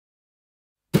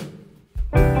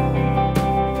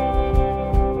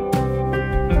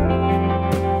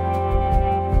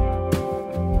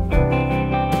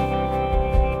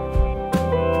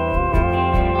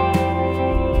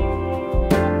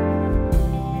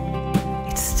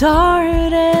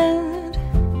started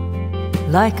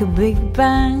like a big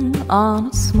bang on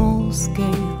a small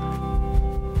scale.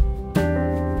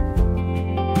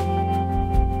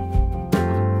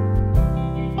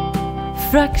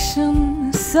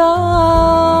 Fractions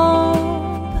of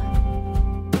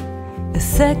a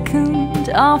second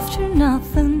after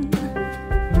nothing.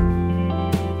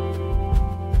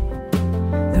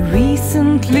 A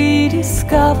recently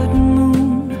discovered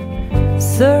moon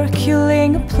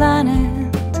circling a planet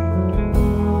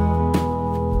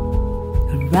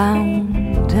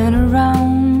around and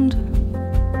around,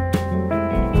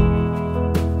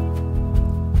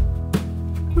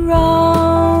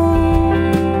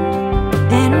 round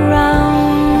and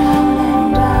around,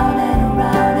 and around and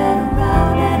around and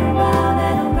around and around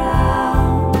and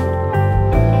around,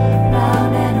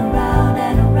 round and around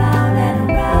and around and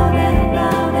around and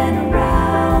around and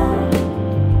around.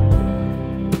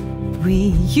 We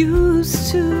used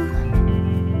to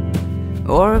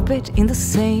orbit in the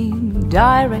same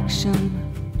direction.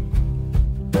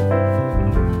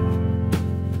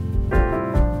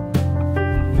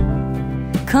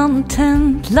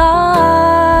 Content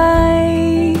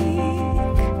like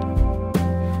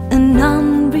an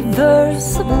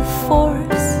unreversible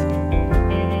force.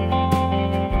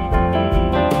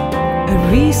 A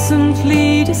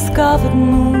recently discovered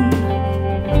moon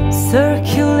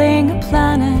circling a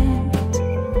planet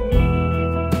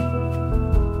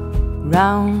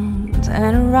round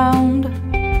and around,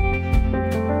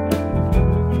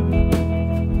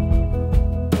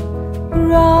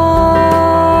 round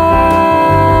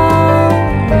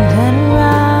and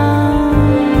around.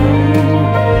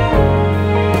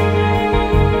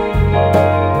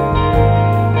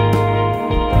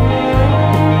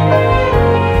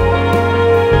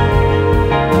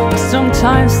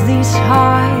 Sometimes these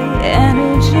high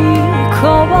energy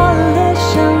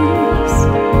coalitions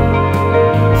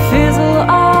fizzle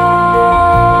out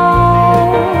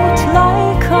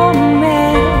like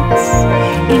comets,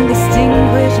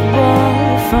 indistinguishable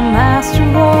from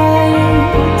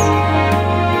asteroids,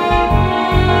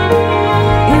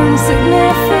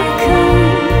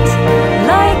 insignificant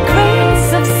like grains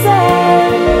of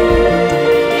sand,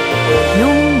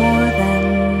 no more than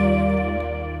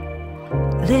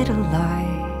little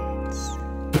lights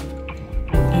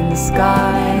in the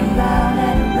sky,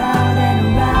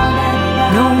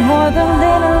 no more than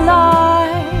little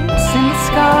lights in the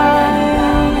sky.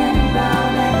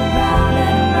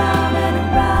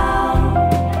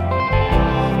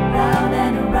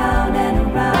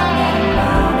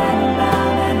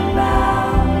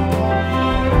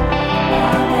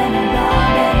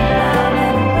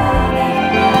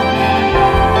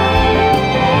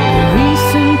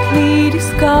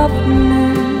 Discovered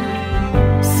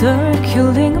moon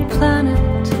circling a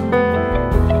planet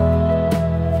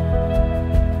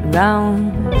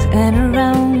round and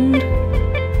around.